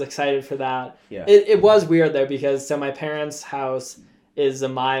ready. I was excited for that. Yeah. It was weird though, because so my parents' house is a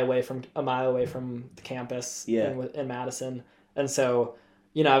mile away from the campus in Madison, and so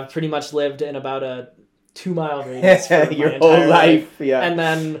I've pretty much lived in about a 2-mile radius for your my whole entire life. Yeah,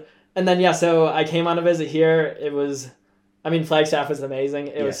 and then so I came on a visit here. It was, Flagstaff was amazing.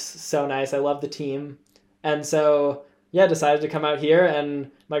 It was so nice. I love the team, and so. Decided to come out here,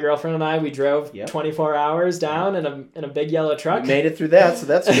 and my girlfriend and I, we drove 24 hours down in a big yellow truck. You made it through that, so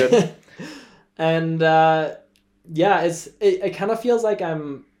that's good. And it kind of feels like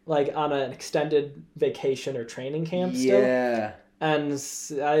I'm like on an extended vacation or training camp still. Yeah. And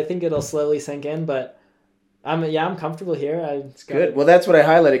I think it'll slowly sink in, but I'm comfortable here. It's good. Well, that's what I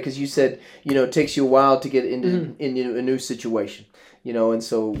highlighted, because you said, it takes you a while to get into a new situation, and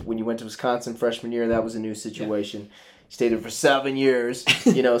so when you went to Wisconsin freshman year, that was a new situation. stayed there for 7 years,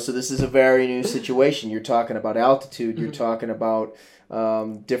 so this is a very new situation. You're talking about altitude. You're talking about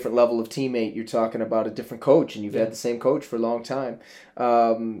different level of teammate. You're talking about a different coach, and you've had the same coach for a long time.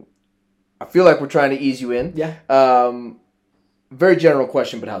 I feel like we're trying to ease you in. Yeah. Very general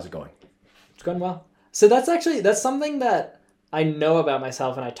question, but how's it going? It's going well. So that's something that I know about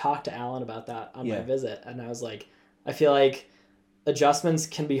myself, and I talked to Alan about that on my visit, and I was like, I feel like adjustments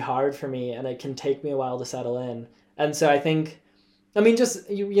can be hard for me, and it can take me a while to settle in. And so I think, just,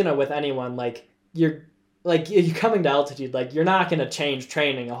 with anyone, like, you're coming to altitude, like, you're not going to change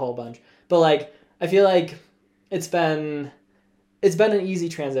training a whole bunch. But, like, I feel like it's been an easy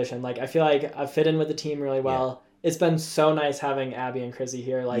transition. Like, I feel like I've fit in with the team really well. Yeah. It's been so nice having Abby and Chrissy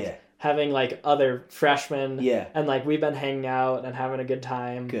here, like, having, like, other freshmen. Yeah. And, like, we've been hanging out and having a good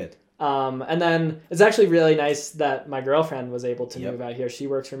time. Good. And then it's actually really nice that my girlfriend was able to move out here. She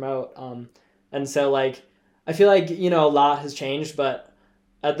works remote. And so, like, I feel like, a lot has changed, but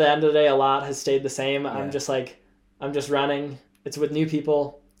at the end of the day, a lot has stayed the same. Yeah. I'm just running. It's with new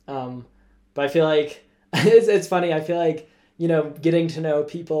people. But I feel like it's funny. I feel like, getting to know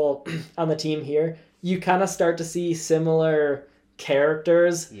people on the team here, you kind of start to see similar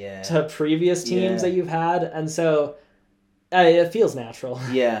characters to previous teams that you've had. And so it feels natural.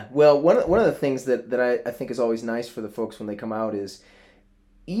 Yeah. Well, one of the things that I think is always nice for the folks when they come out is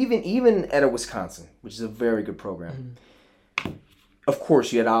even at a Wisconsin, which is a very good program. Mm-hmm. Of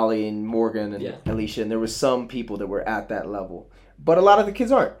course, you had Ollie and Morgan and Alicia, and there were some people that were at that level. But a lot of the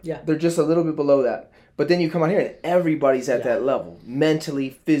kids aren't. Yeah. They're just a little bit below that. But then you come out here and everybody's at that level, mentally,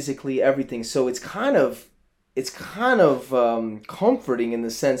 physically, everything. So it's kind of comforting in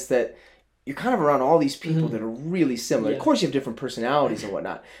the sense that you're kind of around all these people that are really similar. Yeah. Of course, you have different personalities and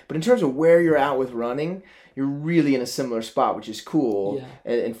whatnot. But in terms of where you're at with running, you're really in a similar spot, which is cool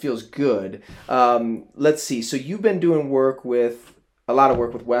and feels good. Let's see. So you've been doing a lot of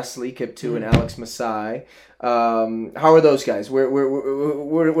work with Wesley Kiptoo and Alex Masai. How are those guys? Where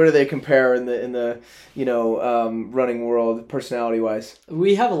do they compare in the running world, personality wise?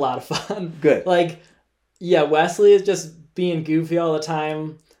 We have a lot of fun. Good. Wesley is just being goofy all the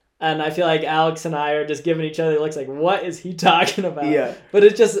time. And I feel like Alex and I are just giving each other looks like, what is he talking about? Yeah. But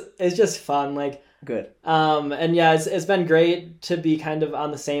it's just fun. Like, good. It's been great to be kind of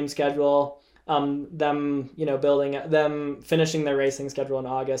on the same schedule. Them finishing their racing schedule in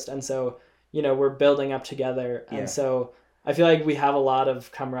August. And so, we're building up together. And so I feel like we have a lot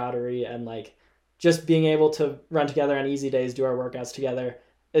of camaraderie, and like just being able to run together on easy days, do our workouts together.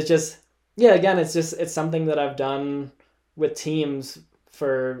 It's just, it's something that I've done with teams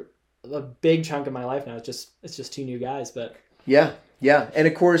for a big chunk of my life now. It's just two new guys, but yeah. And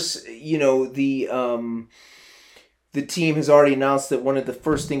of course, the team has already announced that one of the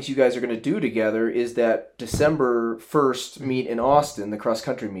first things you guys are going to do together is that December 1st meet in Austin, the cross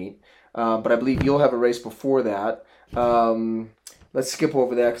country meet. But I believe you'll have a race before that. Let's skip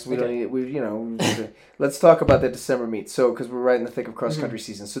over that because we don't need let's talk about that December meet. So, because we're right in the thick of cross country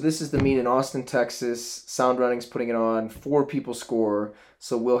season. So this is the meet in Austin, Texas. Sound Running's putting it on. 4 people score.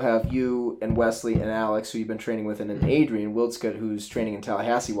 So we'll have you and Wesley and Alex, who you've been training with, and then Adrian Wildskut, who's training in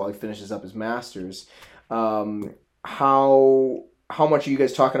Tallahassee while he finishes up his Masters. How much are you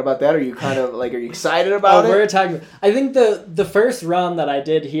guys talking about that? Are you kind of are you excited about it? We're talking. I think the first run that I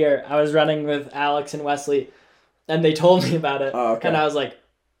did here, I was running with Alex and Wesley, and they told me about it, and I was like,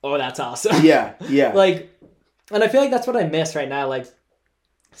 "Oh, that's awesome!" Yeah. And I feel like that's what I miss right now, like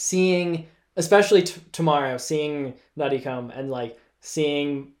seeing, especially tomorrow, seeing Nuttycombe and like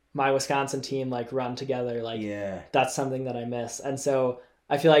seeing my Wisconsin team like run together. That's something that I miss, and so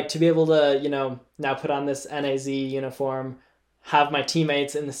I feel like to be able to now put on this NAZ uniform, have my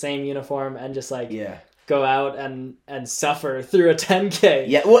teammates in the same uniform, and just go out and suffer through a 10K.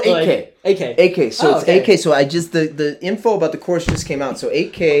 Yeah, well, 8K. 8K. So it's 8K. So the info about the course just came out. So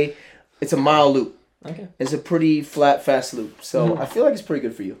 8K, it's a mile loop. Okay. It's a pretty flat, fast loop. So I feel like it's pretty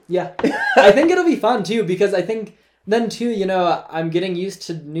good for you. Yeah. I think it'll be fun too, because I think then too, I'm getting used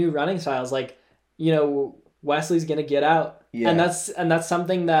to new running styles. Like, Wesley's going to get out. Yeah. And that's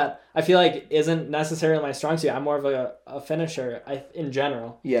something that I feel like isn't necessarily my strong suit. I'm more of a finisher in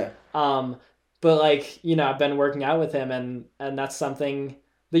general. Yeah. But I've been working out with him, and that's something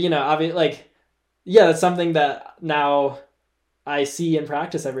that that's something that now I see in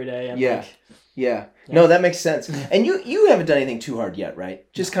practice every day. And Yeah. No, that makes sense. And you haven't done anything too hard yet,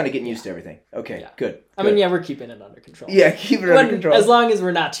 right? Just kind of getting used to everything. Okay, good. I mean, we're keeping it under control. Yeah, keep it under control. As long as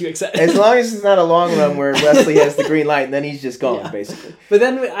we're not too excited. As long as it's not a long run where Wesley has the green light and then he's just gone, basically. But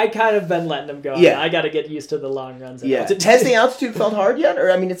then I kind of been letting him go. Yeah. I got to get used to the long runs. Yeah. Has the altitude felt hard yet?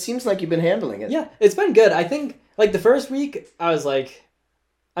 Or, I mean, it seems like you've been handling it. Yeah, it's been good. I think, like the first week, I was like,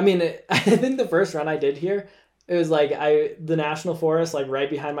 I mean, I think the first run I did here, it was like the national forest, like right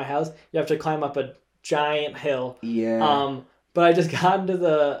behind my house. You have to climb up a giant hill. Yeah. But I just got into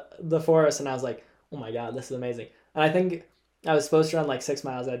the forest and I was like, oh my God, this is amazing. And I think I was supposed to run like 6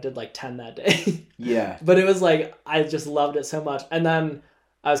 miles. I did like 10 that day. Yeah. But it was like, I just loved it so much. And then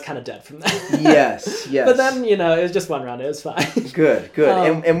I was kind of dead from that. Yes. But then, it was just one run. It was fine. Good.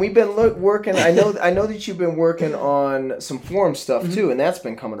 And we've been working. I know that you've been working on some form stuff too, and that's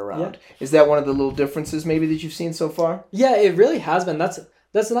been coming around. Yeah. Is that one of the little differences maybe that you've seen so far? Yeah, it really has been.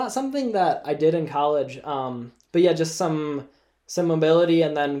 That's not something that I did in college. But yeah, just some mobility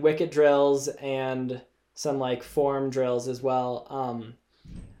and then wicket drills and some like form drills as well.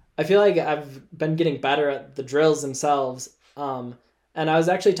 I feel like I've been getting better at the drills themselves. And I was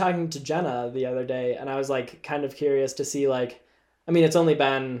actually talking to Jenna the other day, and I was like kind of curious to see like, I mean, it's only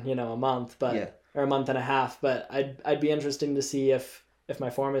been a month, but or a month and a half, but I'd be interested to see if my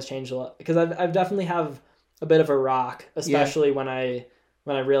form has changed a lot, because I've definitely have a bit of a rock, especially when I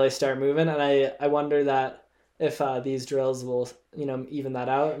really start moving, and I wonder that if these drills will even that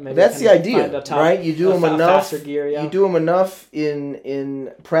out. Maybe that's the idea, right? You do them enough. Gear, yeah. You do them enough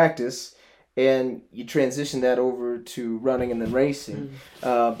in practice. And you transition that over to running and then racing.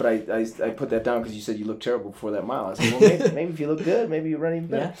 But I put that down because you said you looked terrible before that mile. I said, well, maybe if you look good, maybe you run even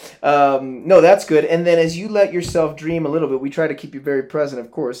better. Yeah. No, that's good. And then as you let yourself dream a little bit, we try to keep you very present, of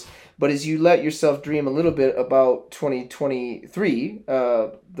course. But as you let yourself dream a little bit about 2023,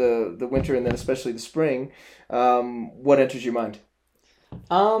 the winter and then especially the spring, what enters your mind?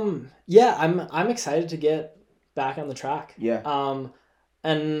 Yeah, I'm excited to get back on the track. Yeah.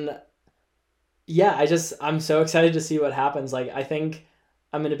 And yeah, I'm so excited to see what happens. Like, I think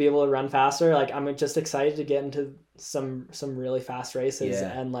I'm going to be able to run faster. Like, I'm just excited to get into some really fast races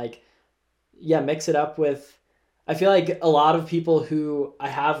and mix it up with, I feel like a lot of people who I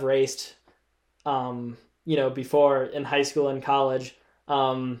have raced, before in high school and college.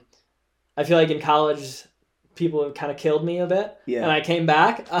 I feel like in college people have kind of killed me a bit and I came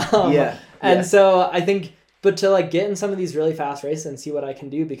back. So I think, but to like get in some of these really fast races and see what I can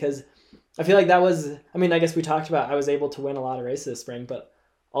do, because I feel like that was, I mean, I guess we talked about, I was able to win a lot of races this spring, but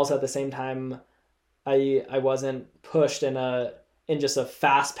also at the same time, I wasn't pushed in just a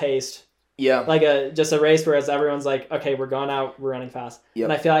fast paced, just a race where everyone's like, okay, we're going out, we're running fast. Yep.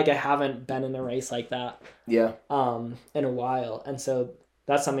 And I feel like I haven't been in a race like that. In a while. And so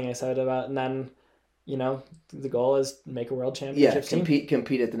that's something I'm excited about. And then, the goal is make a world championship team.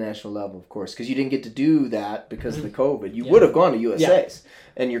 Compete at the national level, of course, because you didn't get to do that because of the COVID. You would have gone to USA's,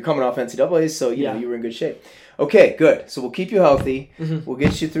 and you're coming off NCAA's, so you know you were in good shape. Okay, good. So we'll keep you healthy. We'll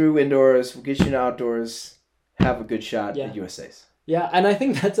get you through indoors. We'll get you in outdoors. Have a good shot at USA's. Yeah, and I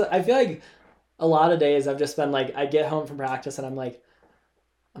think I feel like a lot of days I've just been like, I get home from practice and I'm like,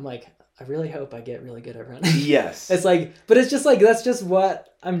 I really hope I get really good at running. Yes. It's like, but it's just like, that's just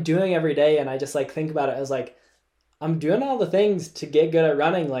what I'm doing every day. And I just like think about it as like, I'm doing all the things to get good at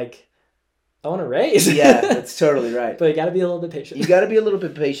running. Like, I want to race. Yeah, that's totally right. But you got to be a little bit patient. You got to be a little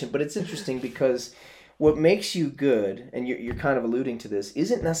bit patient, but it's interesting because what makes you good, and you're kind of alluding to this,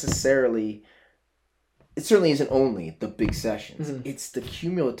 isn't necessarily, it certainly isn't only the big sessions. It's the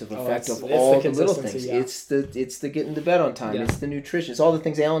cumulative effect of all the little things. Yeah. It's the getting to bed on time. Yeah. It's the nutrition. It's all the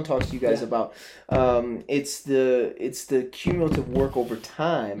things Alan talks to you guys about. It's the cumulative work over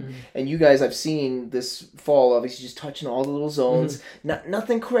time. And you guys, I've seen this fall, obviously just touching all the little zones.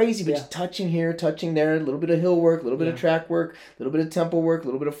 Nothing crazy, but just touching here, touching there. A little bit of hill work, a little bit of track work, a little bit of tempo work, a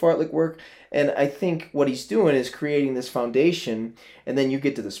little bit of fartlek work. And I think what he's doing is creating this foundation, and then you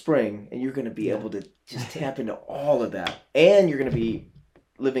get to the spring, and you're going to be able to just tap into all of that. And you're going to be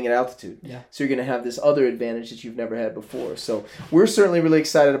living at altitude. Yeah. So you're going to have this other advantage that you've never had before. So we're certainly really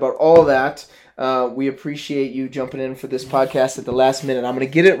excited about all that. We appreciate you jumping in for this podcast at the last minute. I'm going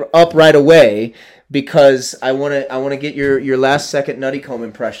to get it up right away because I want to get your last second Nutty Comb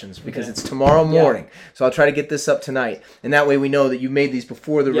impressions because it's tomorrow morning. So I'll try to get this up tonight, and that way we know that you made these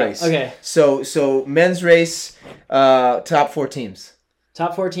before the race. Okay. So men's race, top 4 teams.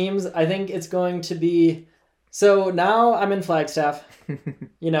 Top 4 teams. I think it's going to be. So now I'm in Flagstaff.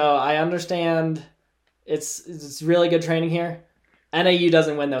 I understand it's really good training here. NAU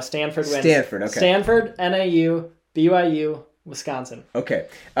doesn't win though. Stanford wins. Stanford, okay. Stanford, NAU, BYU, Wisconsin. Okay.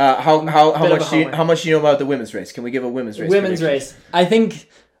 How much do you know about the women's race? Can we give a women's race? Women's race. I think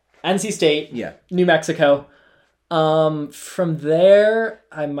NC State. Yeah. New Mexico. From there,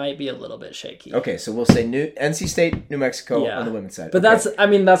 I might be a little bit shaky. Okay, so we'll say NC State, New Mexico on the women's side. But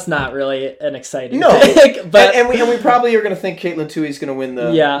that's not really an exciting pick. But and we probably are going to think Caitlin Toohey's going to win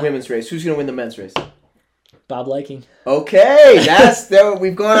the women's race. Who's going to win the men's race? Bob Liking. Okay,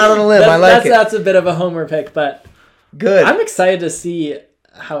 we've gone out on a limb. I like it. That's a bit of a homer pick, but good. I'm excited to see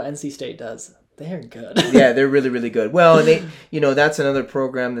how NC State does. They're good. Yeah, they're really, really good. Well, and that's another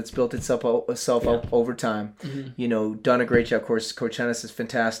program that's built itself up over time. Mm-hmm. Done a great job. Of course, Coach Hennis is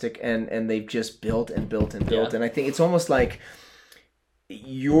fantastic, and they've just built and built and built. Yeah. And I think it's almost like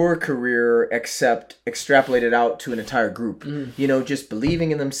your career extrapolated out to an entire group. Mm. Just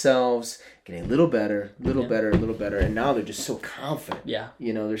believing in themselves, getting a little better, a little better, and now they're just so confident. Yeah.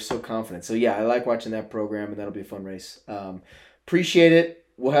 They're so confident. So yeah, I like watching that program, and that'll be a fun race. Appreciate it.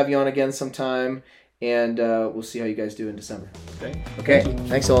 We'll have you on again sometime, and we'll see how you guys do in December. Great. Okay.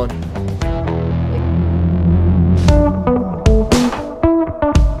 Thanks, Olin.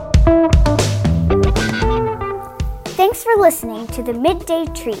 Thanks for listening to the Midday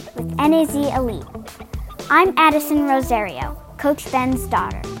Treat with NAZ Elite. I'm Addison Rosario, Coach Ben's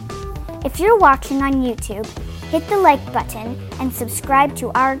daughter. If you're watching on YouTube, hit the like button and subscribe to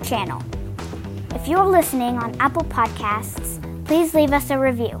our channel. If you're listening on Apple Podcasts, please leave us a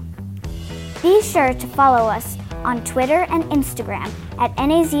review. Be sure to follow us on Twitter and Instagram at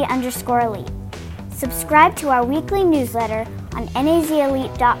NAZ_elite. Subscribe to our weekly newsletter on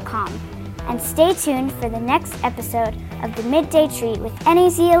NAZelite.com and stay tuned for the next episode of the Midday Treat with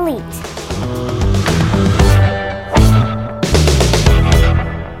NAZ Elite.